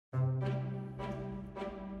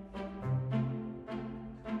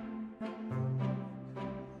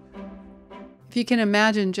If you can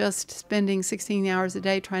imagine just spending 16 hours a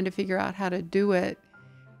day trying to figure out how to do it,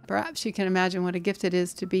 perhaps you can imagine what a gift it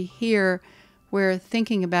is to be here where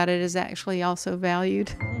thinking about it is actually also valued.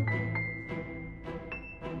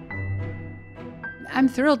 I'm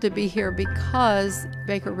thrilled to be here because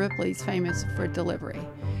BakerRipley is famous for delivery,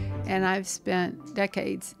 and I've spent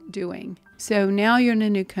decades doing. So now you're in a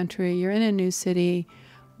new country, you're in a new city.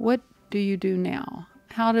 What do you do now?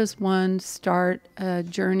 How does one start a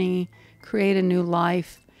journey, create a new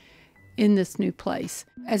life in this new place?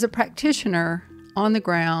 As a practitioner on the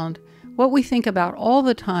ground, what we think about all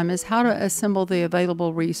the time is how to assemble the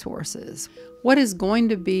available resources. What is going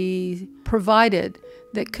to be provided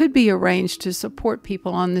that could be arranged to support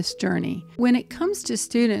people on this journey? When it comes to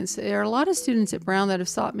students, there are a lot of students at Brown that have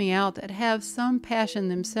sought me out that have some passion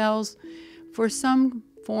themselves for some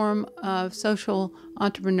form of social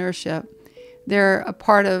entrepreneurship. They're a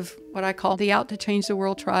part of what I call the Out to Change the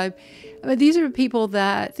World tribe. But these are people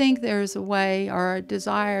that think there's a way or a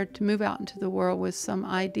desire to move out into the world with some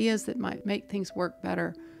ideas that might make things work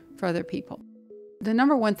better for other people. The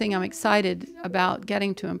number one thing I'm excited about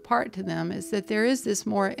getting to impart to them is that there is this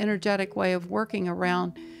more energetic way of working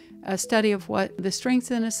around a study of what the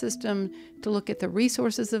strengths in a system, to look at the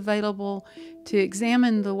resources available, to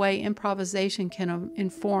examine the way improvisation can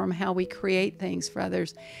inform how we create things for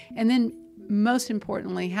others. And then most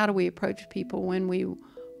importantly, how do we approach people when we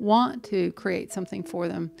want to create something for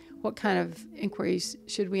them? What kind of inquiries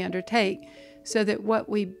should we undertake so that what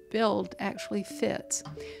we build actually fits?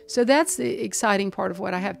 So that's the exciting part of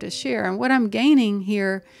what I have to share. And what I'm gaining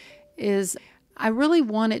here is I really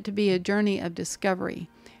want it to be a journey of discovery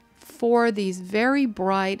for these very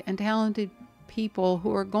bright and talented people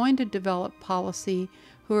who are going to develop policy,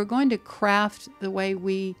 who are going to craft the way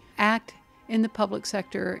we act in the public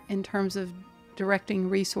sector in terms of directing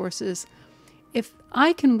resources. If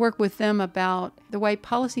I can work with them about the way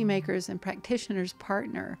policymakers and practitioners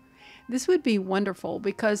partner, this would be wonderful,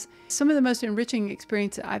 because some of the most enriching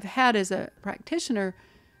experiences I've had as a practitioner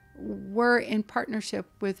were in partnership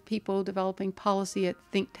with people developing policy at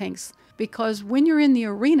think tanks. Because when you're in the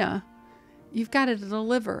arena, you've got to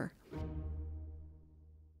deliver.